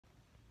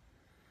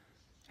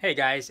Hey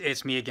guys,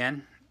 it's me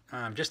again.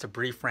 Just a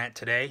brief rant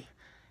today.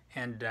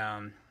 And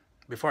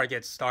before I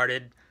get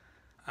started,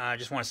 I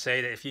just want to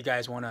say that if you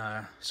guys want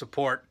to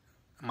support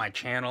my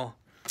channel,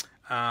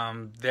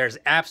 there's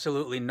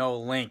absolutely no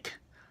link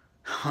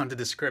on the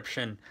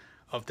description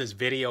of this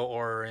video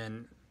or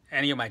in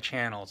any of my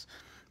channels.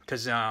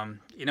 Because,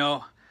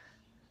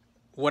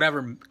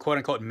 whatever quote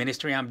unquote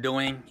ministry I'm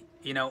doing,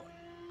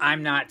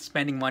 I'm not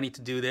spending money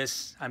to do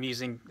this. I'm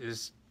using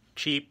this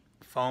cheap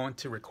phone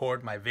to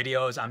record my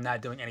videos. I'm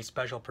not doing any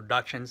special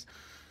productions.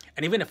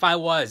 And even if I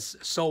was,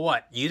 so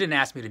what? You didn't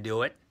ask me to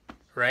do it,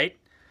 right?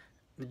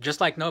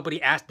 Just like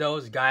nobody asked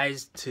those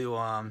guys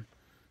to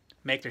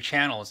make their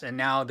channels, and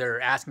now they're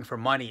asking for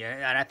money.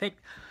 And I think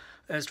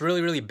it's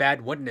really, really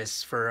bad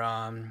witness for,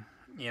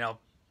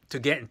 to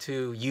get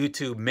into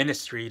YouTube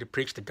ministry to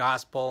preach the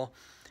gospel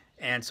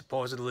and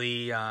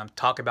supposedly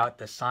talk about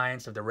the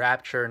science of the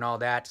rapture and all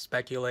that, to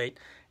speculate,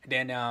 and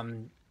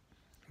then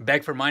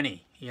beg for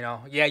money.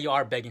 Yeah, you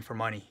are begging for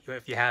money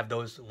if you have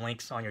those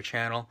links on your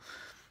channel.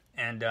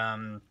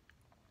 And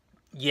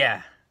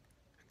yeah,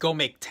 go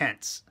make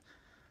tents.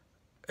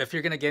 If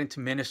you're gonna get into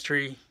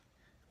ministry,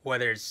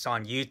 whether it's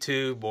on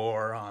YouTube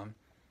or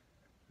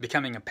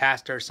becoming a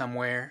pastor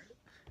somewhere,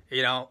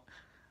 you know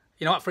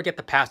what? Forget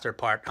the pastor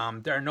part.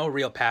 There are no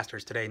real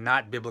pastors today,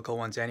 not biblical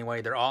ones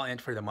anyway. They're all in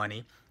for the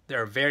money.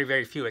 There are very,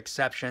 very few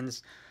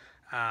exceptions.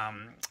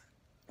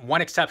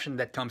 One exception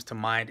that comes to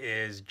mind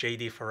is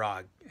J.D.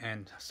 Farag,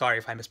 and sorry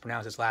if I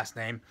mispronounce his last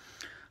name,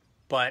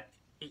 but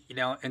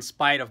in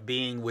spite of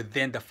being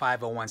within the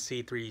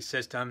 501c3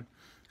 system,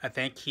 I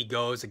think he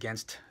goes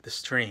against the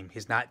stream.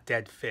 He's not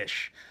dead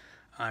fish.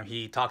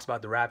 He talks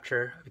about the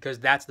rapture because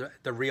that's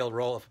the real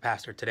role of a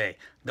pastor today.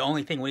 The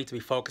only thing we need to be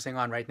focusing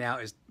on right now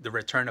is the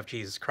return of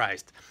Jesus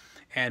Christ.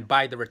 And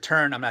by the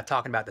return, I'm not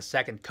talking about the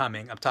second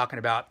coming. I'm talking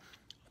about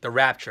the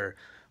rapture,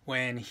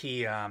 when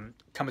he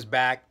comes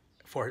back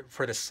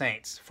for the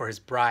saints, for his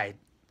bride,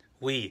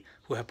 we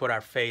who have put our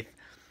faith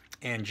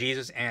in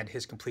Jesus and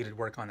his completed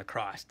work on the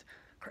cross.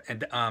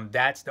 And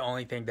that's the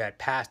only thing that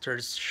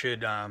pastors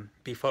should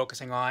be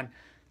focusing on,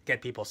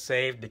 get people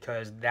saved,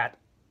 because that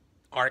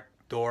ark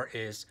door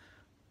is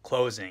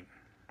closing.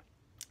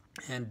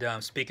 And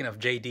speaking of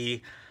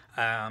JD,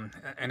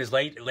 in his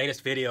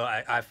latest video,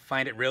 I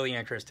find it really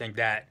interesting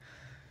that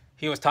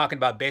he was talking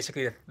about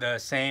basically the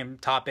same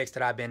topics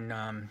that I've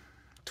been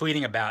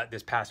tweeting about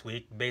this past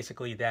week.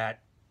 Basically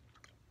that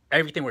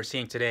everything we're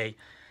seeing today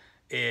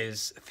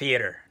is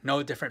theater,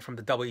 no different from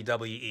the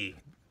WWE.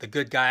 The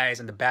good guys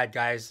and the bad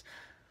guys,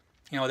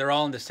 they're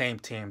all in the same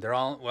team. They're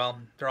all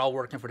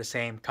working for the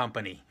same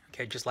company,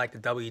 okay, just like the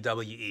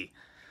WWE.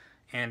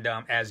 And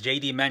as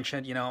JD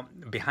mentioned,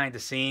 behind the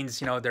scenes,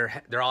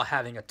 they're all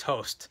having a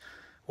toast,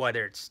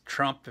 whether it's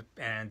Trump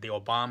and the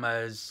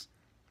Obamas,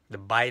 the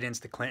Bidens,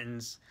 the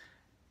Clintons.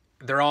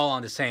 They're all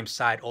on the same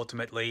side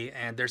ultimately,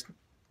 and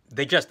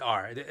they just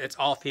are. It's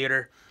all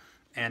theater.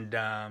 And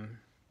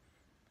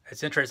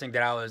it's interesting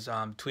that I was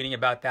tweeting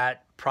about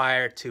that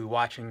prior to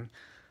watching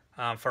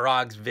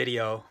Farag's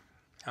video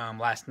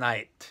last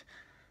night.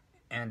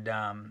 And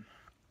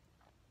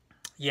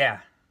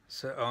yeah,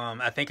 so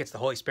I think it's the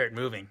Holy Spirit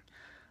moving.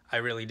 I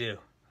really do.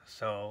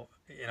 So,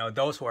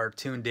 those who are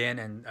tuned in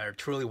and are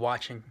truly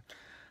watching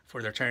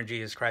for the return of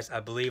Jesus Christ, I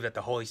believe that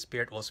the Holy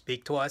Spirit will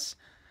speak to us.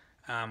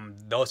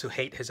 Those who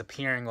hate his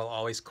appearing will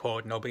always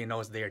quote, "Nobody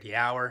knows the day or the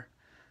hour."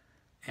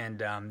 And,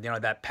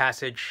 that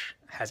passage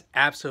has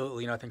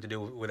absolutely nothing to do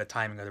with the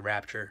timing of the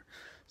rapture.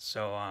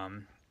 So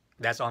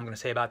that's all I'm going to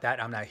say about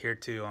that. I'm not here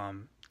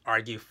to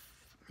argue,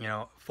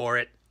 for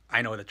it.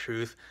 I know the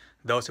truth.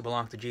 Those who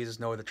belong to Jesus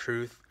know the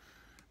truth.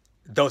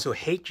 Those who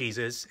hate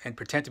Jesus and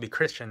pretend to be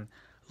Christian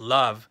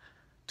love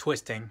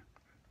twisting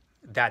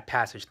that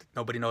passage.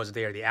 Nobody knows the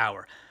day or the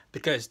hour.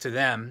 Because to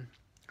them,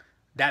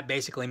 that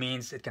basically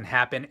means it can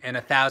happen in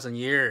 1,000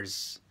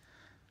 years.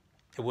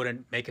 It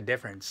wouldn't make a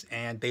difference.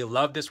 And they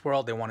love this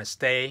world. They want to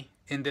stay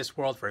in this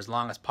world for as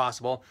long as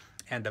possible.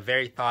 And the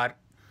very thought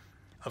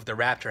of the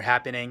rapture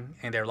happening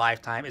in their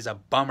lifetime is a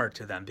bummer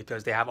to them,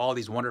 because they have all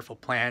these wonderful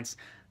plans.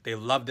 They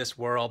love this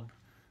world.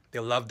 They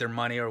love their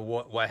money or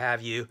what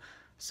have you.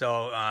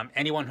 So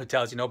anyone who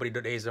tells you nobody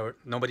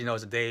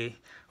knows the day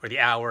or the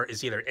hour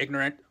is either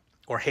ignorant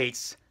or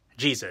hates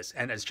Jesus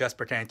and is just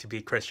pretending to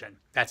be Christian.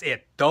 That's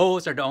it.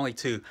 Those are the only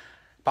two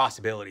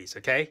possibilities,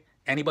 okay?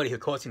 Anybody who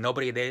quotes you,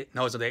 nobody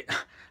knows the day.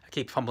 I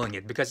keep fumbling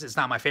it because it's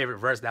not my favorite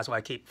verse. That's why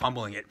I keep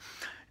fumbling it.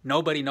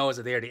 Nobody knows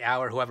the day or the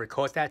hour. Whoever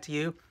quotes that to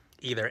you,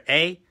 either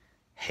A,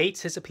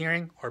 hates his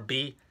appearing, or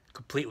B,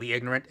 completely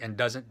ignorant and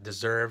doesn't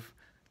deserve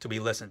to be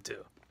listened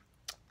to.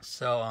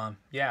 So,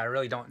 yeah, I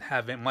really don't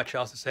have much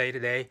else to say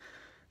today,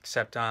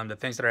 except the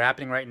things that are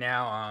happening right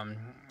now.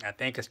 I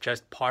think it's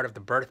just part of the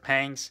birth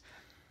pangs.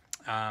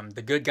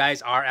 The good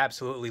guys are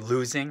absolutely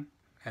losing,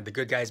 and the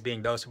good guys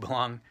being those who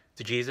belong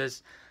to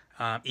Jesus.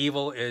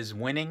 Evil is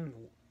winning.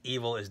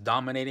 Evil is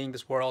dominating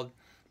this world.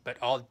 But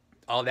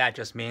all that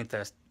just means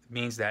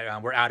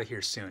that we're out of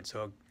here soon.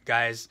 So,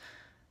 guys,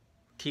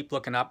 keep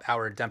looking up.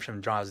 Our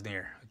redemption draws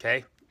near,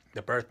 okay?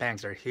 The birth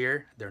pangs are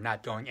here. They're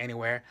not going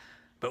anywhere.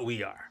 but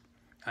we are.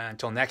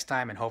 Until next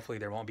time, and hopefully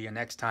there won't be a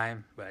next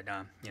time. But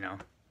you know,